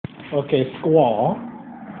Okay, Squall.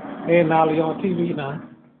 Hey, Nolly on TV now.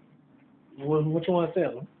 What you want to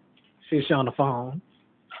tell him? She's on the phone.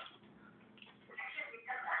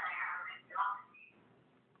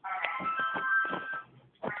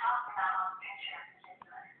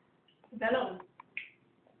 Hello.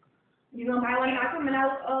 You gonna buy one of my coming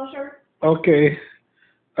out shirts? Okay.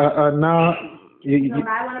 Now You gonna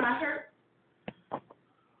buy one of my shirts?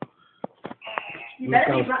 You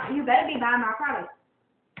better be buying my product.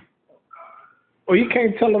 Oh, you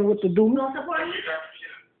can't tell them what to do. You gonna support me?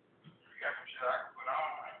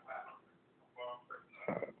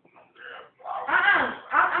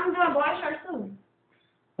 I'm doing boy shirts too.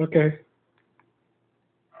 Okay.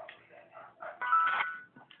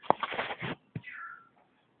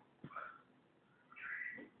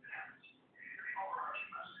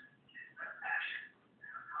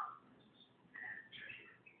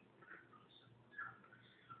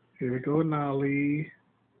 Here we go, Nolly.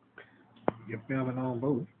 You're filming on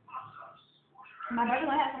both. My brother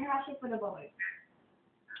gonna have some hot shit for the boys.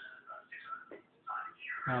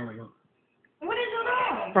 Nolly. What is you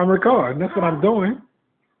doing? I'm recording. That's what I'm doing.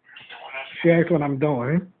 She asked what I'm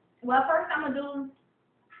doing. Well, first I'm doing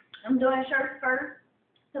shirts first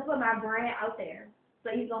to put my brand out there.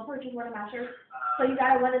 So you're gonna purchase one of my shirts. So you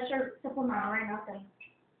gotta wear the shirt to put my brand out there.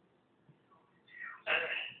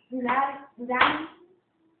 You got it? You got me?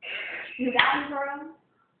 You got me, bro?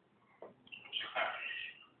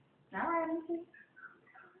 Alright, let me see.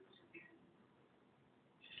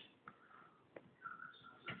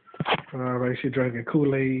 All right, she drinking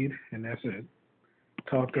Kool-Aid, and that's it.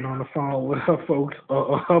 Talking on the phone with her folks,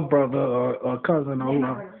 or her brother, or cousin, or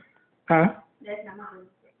whoever. Huh? That's not my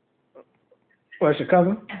brother. What's your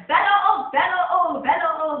cousin? Bello.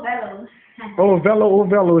 Oh,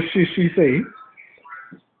 Velo, she say.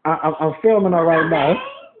 I'm filming her right now.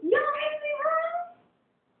 You don't make me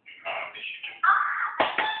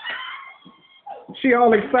run. She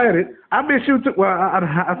all excited. I miss you too. Well,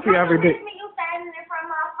 I see every day. You standing in front of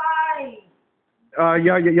my fight.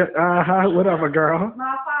 Yeah. Whatever, girl.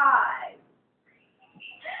 My fight.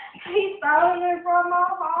 He's standing in front of my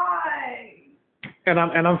fight. And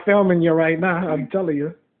I'm filming you right now. I'm telling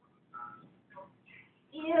you.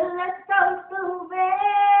 You look so stupid.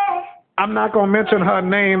 I'm not gonna mention her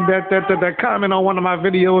name. That comment on one of my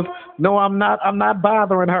videos. No, I'm not. I'm not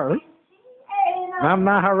bothering her. I'm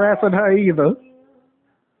not harassing her either.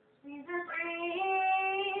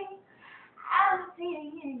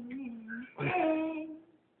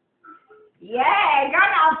 Yeah, you're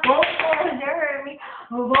not vocal. You heard me.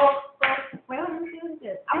 Wait, let me do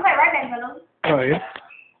this. I'm gonna play right back, fellas. Oh yeah.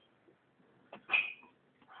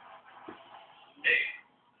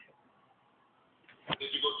 Did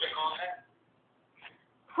you go check on that?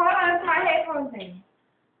 Hold on, it's my headphones thing.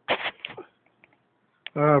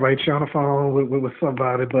 All right, she on the phone with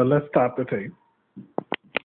somebody, but let's stop the tape.